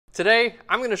Today,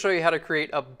 I'm going to show you how to create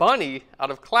a bunny out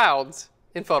of clouds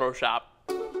in Photoshop.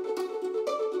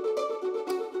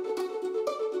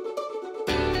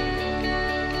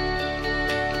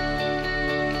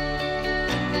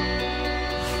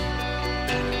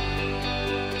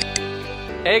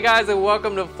 Hey guys, and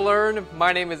welcome to Phlearn.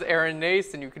 My name is Aaron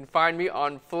Nace, and you can find me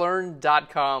on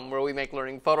Phlearn.com, where we make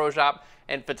learning Photoshop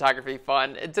and photography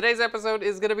fun. And today's episode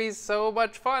is going to be so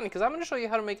much fun because I'm going to show you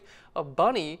how to make a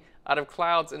bunny out of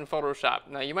clouds in Photoshop.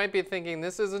 Now you might be thinking,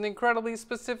 this is an incredibly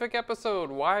specific episode.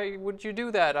 Why would you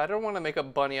do that? I don't want to make a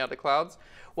bunny out of clouds.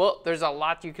 Well, there's a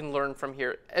lot you can learn from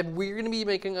here. And we're going to be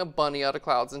making a bunny out of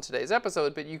clouds in today's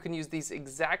episode, but you can use these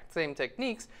exact same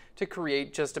techniques to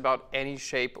create just about any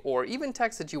shape or even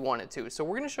text that you want it to. So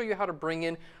we're going to show you how to bring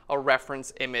in a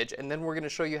reference image, and then we're going to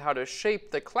show you how to shape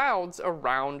the clouds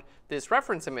around this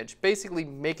reference image, basically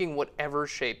making whatever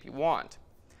shape you want.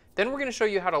 Then we're going to show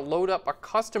you how to load up a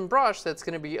custom brush that's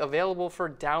going to be available for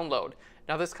download.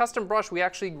 Now this custom brush, we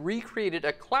actually recreated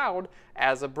a cloud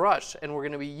as a brush, and we're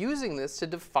going to be using this to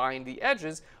define the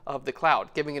edges of the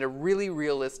cloud, giving it a really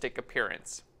realistic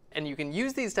appearance. And you can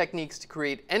use these techniques to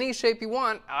create any shape you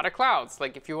want out of clouds.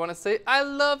 Like if you want to say, I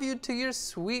love you to your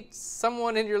sweet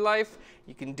someone in your life,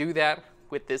 you can do that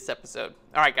with this episode.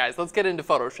 All right guys, let's get into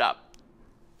Photoshop.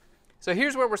 So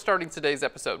here's where we're starting today's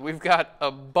episode. We've got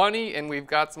a bunny and we've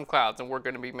got some clouds, and we're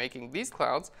going to be making these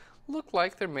clouds look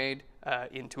like they're made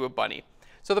into a bunny.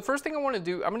 So the first thing I want to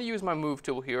do, I'm going to use my move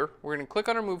tool here. We're going to click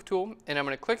on our move tool, and I'm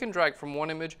going to click and drag from one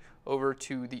image over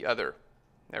to the other.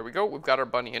 There we go. We've got our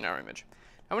bunny in our image.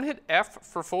 I'm going to hit F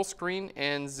for full screen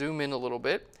and zoom in a little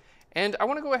bit. And I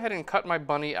want to go ahead and cut my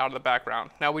bunny out of the background.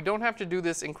 Now we don't have to do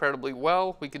this incredibly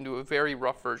well. We can do a very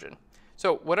rough version.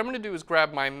 So what I'm going to do is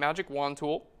grab my magic wand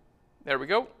tool. There we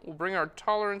go. We'll bring our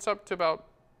tolerance up to about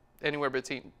anywhere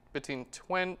between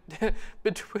 10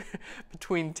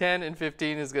 and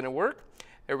 15 is going to work.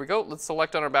 There we go. Let's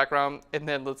select on our background, and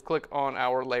then let's click on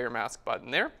our layer mask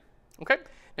button there. Okay.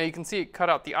 Now you can see it cut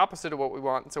out the opposite of what we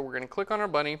want. So we're going to click on our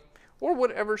bunny or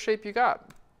whatever shape you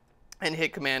got and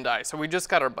hit Command I. So we just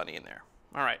got our bunny in there.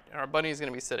 All right. And our bunny is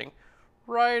going to be sitting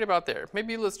right about there.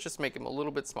 Maybe let's just make him a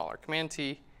little bit smaller. Command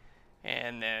T,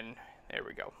 and then there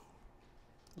we go.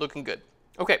 Looking good.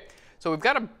 Okay, so we've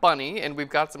got a bunny and we've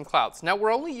got some clouds. Now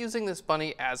we're only using this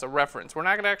bunny as a reference. We're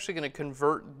not actually going to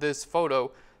convert this photo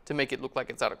to make it look like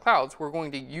it's out of clouds. We're going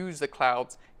to use the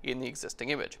clouds in the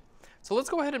existing image. So let's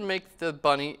go ahead and make the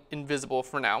bunny invisible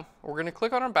for now. We're going to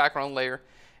click on our background layer,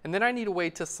 and then I need a way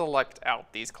to select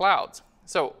out these clouds.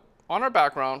 So on our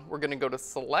background, we're going to go to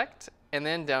Select and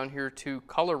then down here to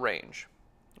Color Range.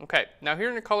 Okay, now here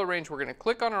in the color range, we're going to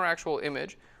click on our actual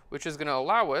image, which is going to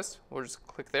allow us, we'll just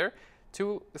click there,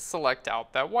 to select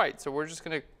out that white. So we're just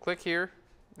going to click here,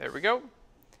 there we go,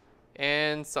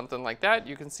 and something like that.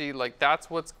 You can see like that's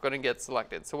what's going to get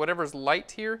selected. So whatever's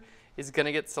light here is going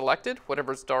to get selected,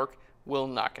 whatever's dark will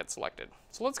not get selected.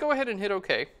 So let's go ahead and hit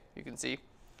OK. You can see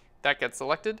that gets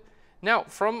selected. Now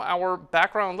from our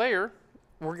background layer,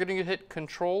 we're going to hit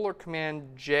Control or Command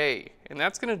J, and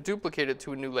that's going to duplicate it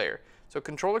to a new layer. So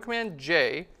Control or Command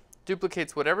J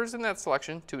duplicates whatever's in that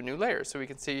selection to a new layer. So we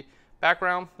can see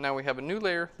background, now we have a new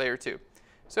layer, layer 2.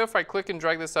 So if I click and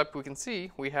drag this up, we can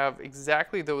see we have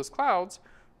exactly those clouds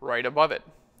right above it,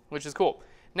 which is cool.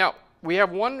 Now, we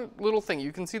have one little thing.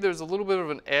 You can see there's a little bit of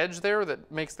an edge there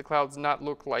that makes the clouds not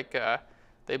look like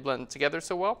they blend together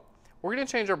so well. We're going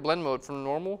to change our blend mode from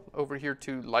normal over here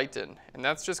to lighten, and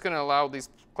that's just going to allow these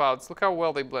clouds, look how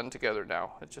well they blend together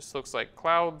now. It just looks like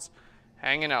clouds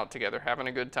hanging out together, having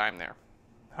a good time there.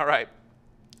 All right,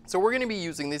 so we're going to be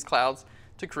using these clouds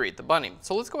to create the bunny.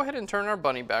 So let's go ahead and turn our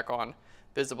bunny back on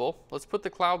visible. Let's put the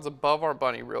clouds above our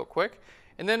bunny real quick,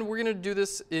 and then we're going to do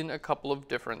this in a couple of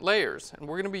different layers. And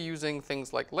we're going to be using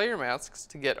things like layer masks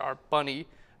to get our bunny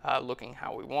looking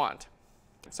how we want.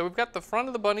 So we've got the front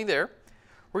of the bunny there.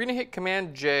 We're going to hit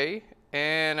Command J,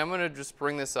 and I'm going to just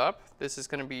bring this up. This is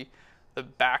going to be the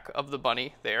back of the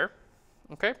bunny there.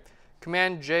 Okay,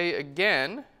 Command J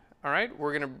again. All right,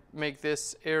 we're going to make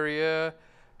this area,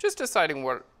 just deciding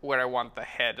what I want the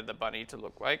head of the bunny to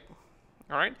look like.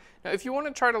 All right, now if you want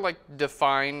to try to like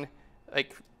define,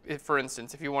 like if, for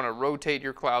instance, if you want to rotate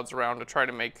your clouds around to try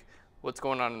to make what's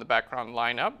going on in the background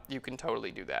line up, you can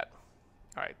totally do that.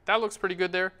 All right, that looks pretty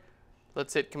good there.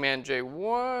 Let's hit Command J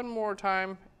one more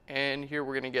time, and here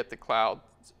we're going to get the clouds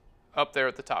up there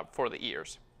at the top for the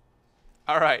ears.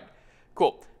 All right,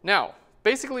 cool. Now,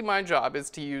 basically my job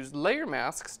is to use layer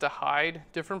masks to hide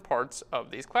different parts of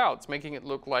these clouds, making it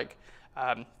look like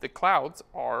the clouds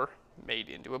are made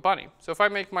into a bunny. So if I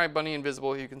make my bunny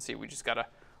invisible, you can see we just got a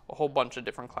whole bunch of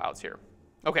different clouds here.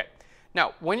 Okay,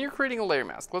 Now, when you're creating a layer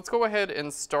mask, let's go ahead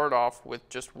and start off with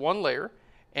just one layer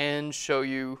and show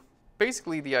you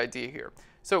basically the idea here.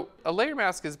 So a layer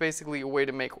mask is basically a way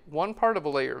to make one part of a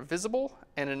layer visible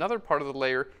and another part of the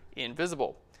layer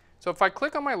invisible. So if I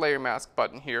click on my layer mask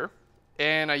button here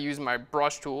and I use my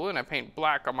brush tool and I paint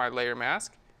black on my layer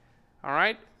mask, all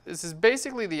right, this is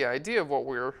basically the idea of what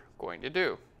we're going to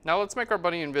do. Now let's make our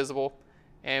bunny invisible,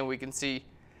 and we can see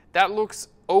that looks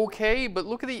okay, but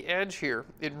look at the edge here.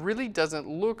 It really doesn't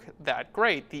look that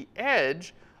great. The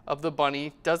edge of the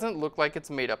bunny doesn't look like it's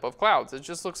made up of clouds. It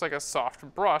just looks like a soft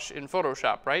brush in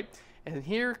Photoshop, right? And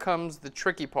here comes the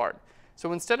tricky part.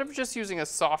 So instead of just using a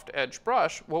soft edge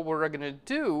brush, what we're going to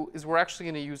do is we're actually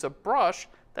going to use a brush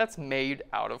that's made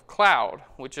out of cloud,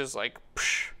 which is like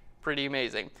pretty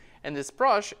amazing. And this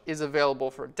brush is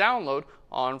available for download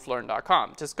on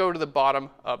Phlearn.com. Just go to the bottom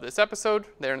of this episode,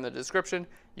 there in the description,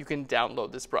 you can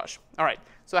download this brush. All right,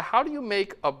 so how do you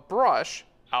make a brush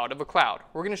out of a cloud?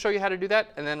 We're going to show you how to do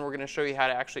that, and then we're going to show you how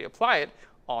to actually apply it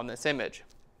on this image.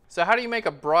 So how do you make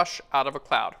a brush out of a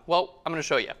cloud? Well, I'm going to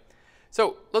show you.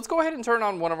 So let's go ahead and turn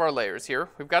on one of our layers here.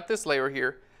 We've got this layer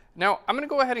here. Now I'm going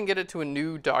to go ahead and get it to a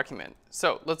new document.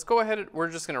 So let's go ahead, we're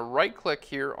just going to right click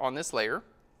here on this layer.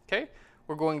 Okay,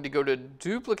 we're going to go to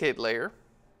duplicate layer.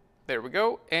 There we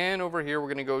go. And over here we're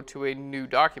going to go to a new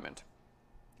document.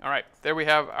 All right, there we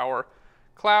have our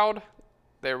cloud.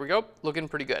 There we go, looking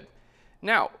pretty good.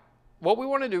 Now, what we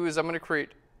want to do is I'm going to create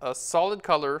a solid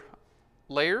color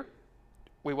layer.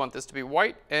 We want this to be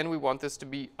white, and we want this to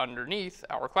be underneath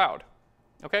our cloud.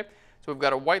 Okay, so we've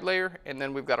got a white layer, and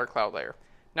then we've got our cloud layer.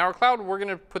 Now our cloud, we're going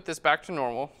to put this back to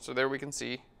normal. So there we can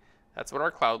see that's what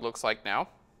our cloud looks like now.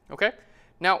 Okay,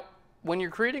 now when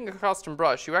you're creating a custom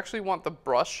brush, you actually want the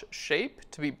brush shape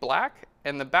to be black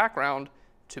and the background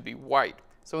to be white.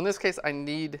 So in this case, I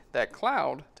need that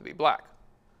cloud to be black.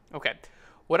 Okay,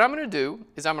 what I'm going to do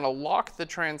is I'm going to lock the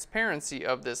transparency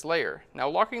of this layer. Now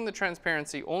locking the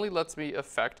transparency only lets me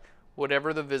affect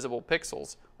whatever the visible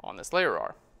pixels on this layer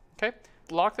are. Okay,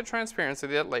 lock the transparency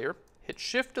of that layer, hit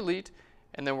Shift Delete,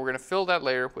 and then we're going to fill that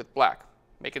layer with black,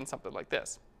 making something like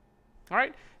this. All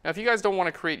right, now if you guys don't want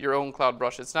to create your own cloud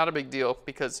brush, it's not a big deal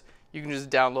because you can just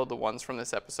download the ones from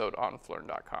this episode on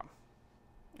Phlearn.com.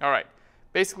 All right,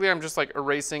 basically I'm just like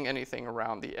erasing anything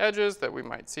around the edges that we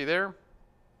might see there.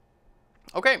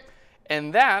 Okay,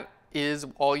 and that is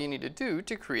all you need to do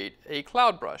to create a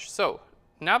cloud brush. So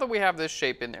now that we have this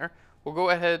shape in there, we'll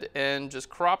go ahead and just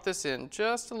crop this in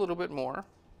just a little bit more.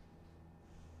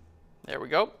 There we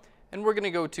go. And we're going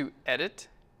to go to Edit,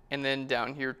 and then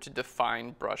down here to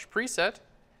Define Brush Preset,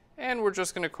 and we're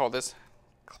just going to call this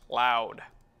Cloud,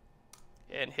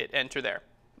 and hit Enter there.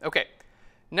 Okay,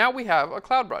 now we have a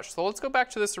cloud brush. So let's go back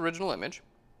to this original image.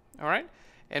 All right,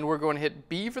 and we're going to hit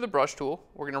B for the brush tool.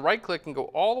 We're going to right click and go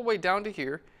all the way down to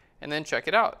here, and then check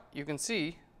it out. You can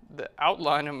see the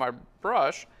outline of my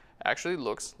brush actually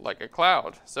looks like a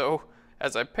cloud. So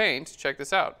as I paint, check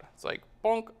this out. It's like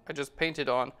bonk, I just painted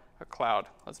on a cloud.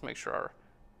 Let's make sure our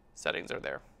settings are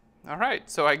there. All right,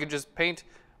 so I could just paint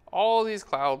all these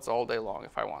clouds all day long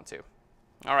if I want to.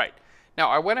 All right, now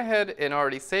I went ahead and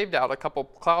already saved out a couple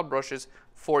cloud brushes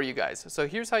for you guys. So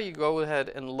here's how you go ahead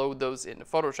and load those into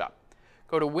Photoshop.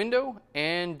 Go to Window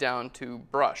and down to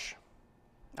Brush.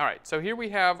 All right, so here we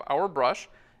have our brush.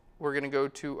 We're going to go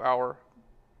to our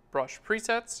brush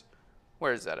presets.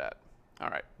 Where is that at? All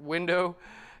right, Window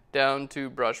down to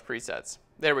Brush Presets.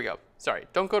 There we go. Sorry,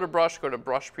 don't go to Brush, go to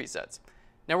Brush Presets.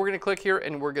 Now we're going to click here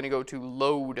and we're going to go to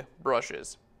Load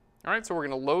Brushes. All right, so we're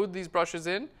going to load these brushes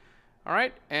in. All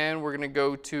right, and we're going to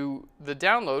go to the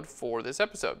download for this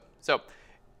episode. So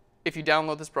if you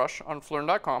download this brush on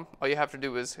Phlearn.com, all you have to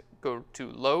do is go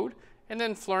to Load and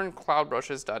then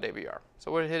phlearncloudbrushes.avr.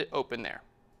 So we'll hit Open there.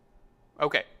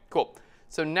 Okay, cool.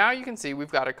 So now you can see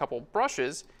we've got a couple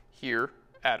brushes here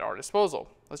at our disposal.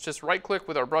 Let's just right click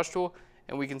with our brush tool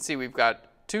and we can see we've got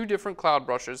two different cloud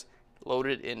brushes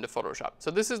loaded into Photoshop.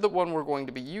 So this is the one we're going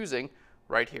to be using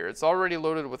right here. It's already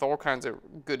loaded with all kinds of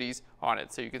goodies on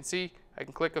it. So you can see I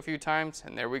can click a few times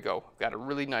and there we go. We've got a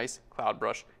really nice cloud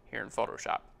brush here in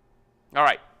Photoshop. All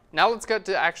right, now let's get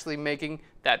to actually making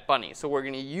that bunny. So we're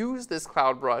going to use this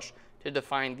cloud brush to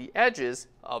define the edges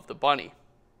of the bunny.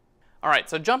 All right,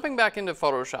 so jumping back into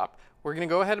Photoshop, we're going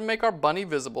to go ahead and make our bunny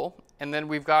visible, and then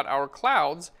we've got our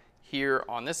clouds here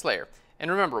on this layer. And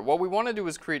remember, what we want to do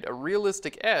is create a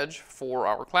realistic edge for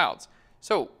our clouds.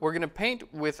 So we're going to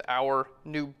paint with our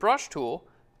new brush tool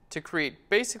to create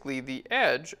basically the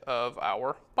edge of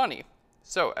our bunny.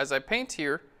 So as I paint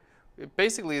here,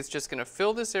 basically it's just going to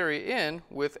fill this area in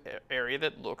with an area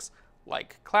that looks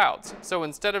like clouds. So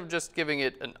instead of just giving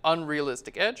it an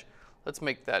unrealistic edge, Let's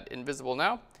make that invisible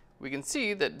now. We can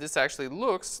see that this actually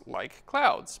looks like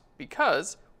clouds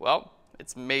because, well,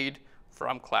 it's made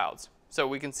from clouds. So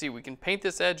we can see we can paint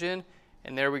this edge in,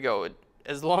 and there we go.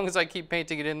 As long as I keep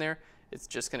painting it in there, it's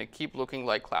just going to keep looking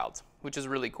like clouds, which is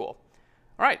really cool.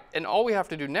 All right, and all we have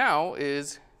to do now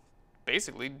is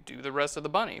basically do the rest of the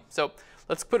bunny. So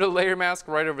let's put a layer mask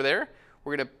right over there.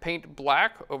 We're going to paint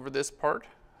black over this part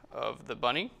of the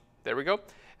bunny. There we go.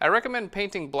 I recommend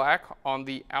painting black on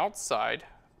the outside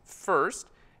first,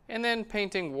 and then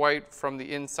painting white from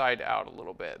the inside out a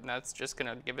little bit. And that's just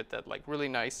going to give it that like really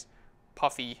nice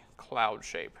puffy cloud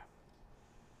shape.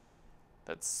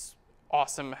 That's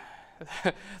awesome.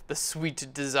 The sweet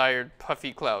desired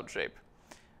puffy cloud shape.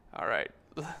 All right,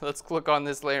 let's click on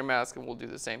this layer mask and we'll do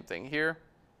the same thing here.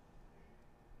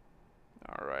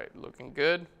 All right, looking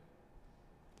good.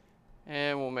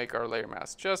 And we'll make our layer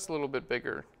mask just a little bit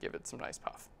bigger, give it some nice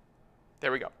puff.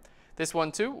 There we go. This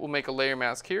one too, we'll make a layer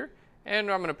mask here, and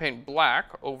I'm gonna paint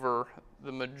black over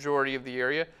the majority of the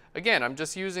area. Again, I'm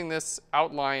just using this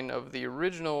outline of the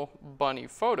original bunny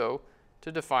photo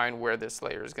to define where this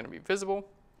layer is gonna be visible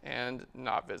and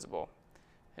not visible.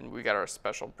 And we got our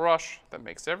special brush that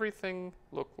makes everything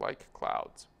look like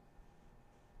clouds.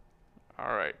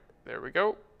 All right, there we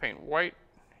go. Paint white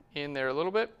in there a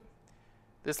little bit.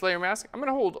 This layer mask, I'm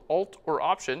gonna hold Alt or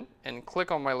Option and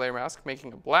click on my layer mask,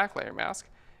 making a black layer mask.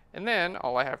 And then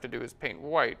all I have to do is paint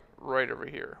white right over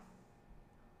here.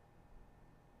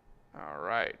 All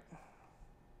right.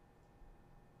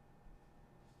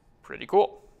 Pretty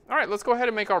cool. All right, let's go ahead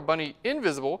and make our bunny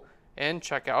invisible and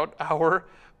check out our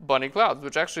bunny clouds,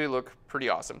 which actually look pretty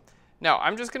awesome. Now,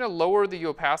 I'm just gonna lower the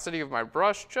opacity of my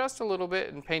brush just a little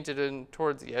bit and paint it in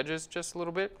towards the edges just a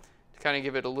little bit to kind of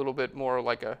give it a little bit more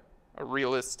like a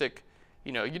realistic,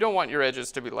 you know, you don't want your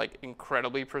edges to be like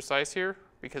incredibly precise here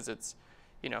because it's,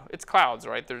 you know, it's clouds,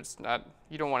 right? There's not,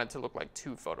 you don't want it to look like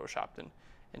too photoshopped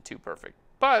and too perfect.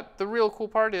 But the real cool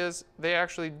part is they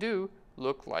actually do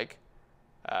look like,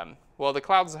 well, the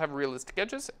clouds have realistic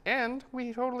edges and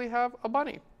we totally have a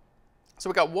bunny. So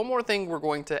we got one more thing we're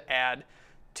going to add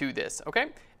to this, okay?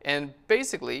 And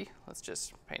basically, let's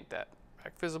just paint that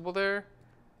back visible there.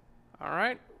 All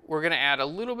right, we're gonna add a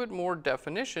little bit more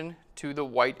definition to the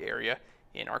white area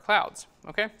in our clouds,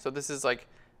 okay? So this is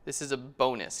a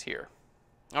bonus here.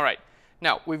 All right,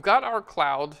 now we've got our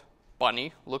cloud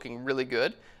bunny looking really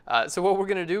good. So what we're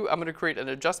gonna do, I'm gonna create an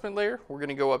adjustment layer. We're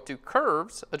gonna go up to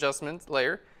Curves Adjustment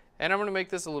Layer, and I'm gonna make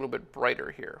this a little bit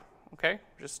brighter here, okay?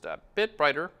 Just a bit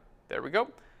brighter, there we go.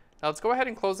 Now let's go ahead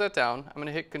and close that down. I'm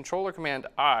gonna hit Control or Command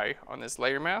I on this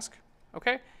layer mask,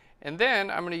 okay? And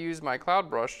then I'm gonna use my cloud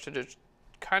brush to just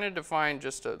kind of define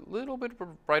just a little bit of a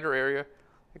brighter area,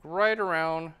 like right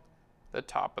around the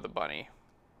top of the bunny.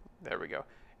 There we go.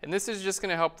 And this is just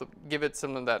gonna help give it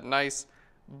some of that nice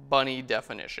bunny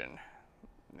definition.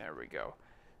 There we go.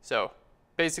 So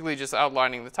basically just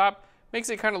outlining the top makes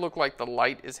it kind of look like the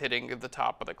light is hitting the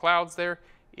top of the clouds there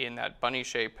in that bunny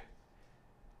shape,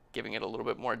 giving it a little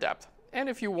bit more depth. And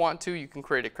if you want to, you can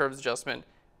create a curves adjustment.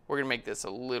 We're gonna make this a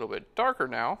little bit darker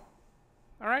now.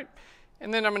 All right,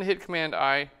 and then I'm gonna hit Command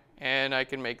I, and I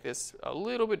can make this a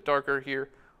little bit darker here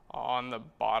on the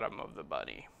bottom of the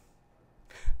bunny.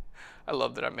 I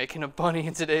love that I'm making a bunny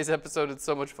in today's episode. It's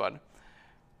so much fun.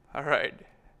 All right,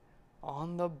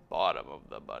 on the bottom of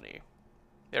the bunny.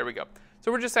 There we go.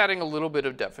 So we're just adding a little bit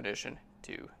of definition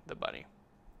to the bunny.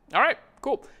 All right,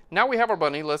 cool. Now we have our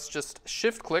bunny. Let's just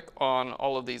shift click on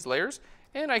all of these layers,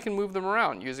 and I can move them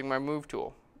around using my move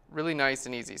tool. Really nice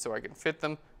and easy, so I can fit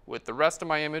them with the rest of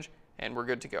my image, and we're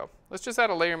good to go. Let's just add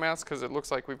a layer mask because it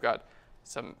looks like we've got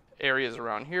some areas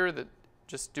around here that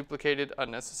just duplicated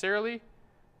unnecessarily,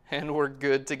 and we're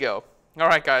good to go. All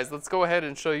right, guys, let's go ahead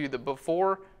and show you the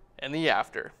before and the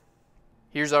after.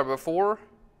 Here's our before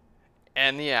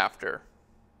and the after.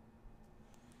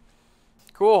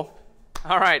 Cool.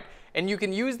 All right, and you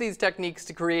can use these techniques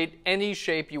to create any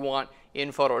shape you want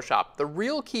in Photoshop. The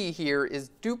real key here is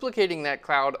duplicating that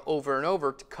cloud over and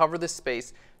over to cover the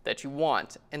space that you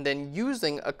want, and then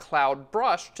using a cloud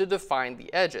brush to define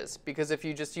the edges, because if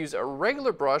you just use a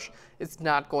regular brush, it's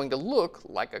not going to look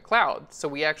like a cloud. So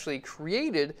we actually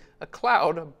created a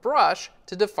cloud brush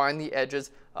to define the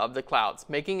edges of the clouds,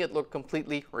 making it look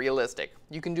completely realistic.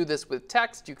 You can do this with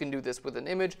text, you can do this with an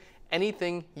image,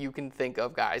 anything you can think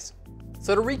of, guys.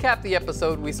 So to recap the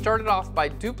episode, we started off by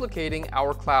duplicating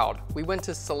our cloud. We went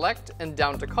to Select and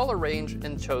down to Color Range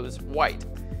and chose white.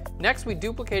 Next, we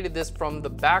duplicated this from the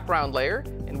background layer,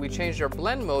 and we changed our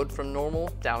blend mode from normal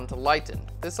down to lighten.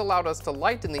 This allowed us to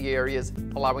lighten the areas,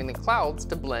 allowing the clouds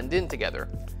to blend in together.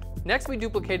 Next, we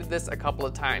duplicated this a couple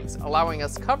of times, allowing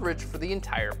us coverage for the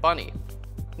entire bunny.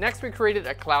 Next, we created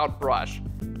a cloud brush.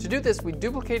 To do this, we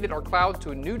duplicated our cloud to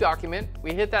a new document,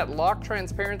 we hit that lock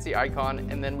transparency icon,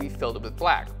 and then we filled it with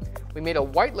black. We made a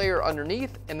white layer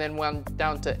underneath and then went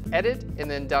down to edit and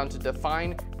then down to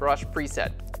define brush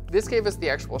preset. This gave us the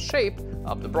actual shape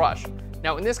of the brush.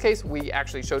 Now in this case, we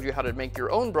actually showed you how to make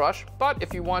your own brush, but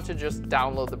if you want to just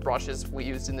download the brushes we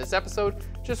used in this episode,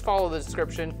 just follow the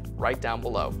description right down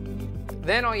below.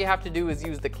 Then all you have to do is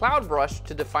use the cloud brush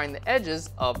to define the edges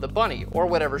of the bunny, or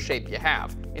whatever shape you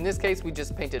have. In this case, we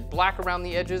just painted black around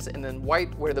the edges and then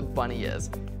white where the bunny is.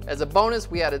 As a bonus,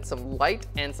 we added some light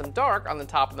and some dark on the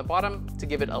top and the bottom to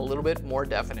give it a little bit more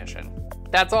definition.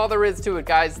 That's all there is to it,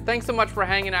 guys. Thanks so much for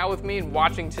hanging out with me and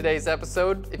watching today's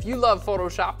episode. If you love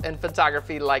Photoshop and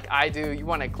photography like I do, you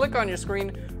want to click on your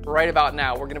screen right about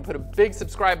now. We're going to put a big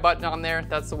subscribe button on there.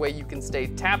 That's the way you can stay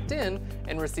tapped in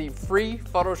and receive free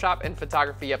Photoshop and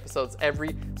photography episodes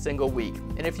every single week.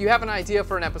 And if you have an idea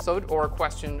for an episode or a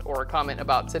question or a comment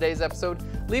about today's episode,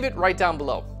 leave it right down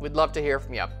below. We'd love to hear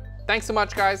from you. Thanks so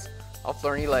much, guys. I'll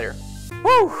Phlearn you later.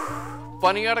 Woo!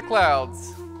 Bunny out of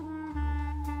clouds.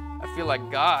 I feel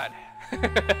like God.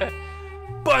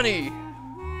 Bunny!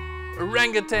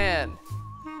 Orangutan!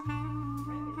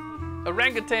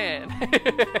 Orangutan!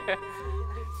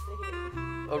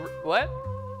 What?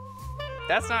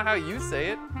 That's not how you say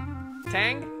it.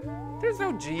 Tang? There's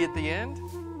no G at the end.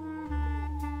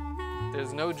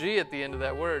 There's no G at the end of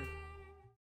that word.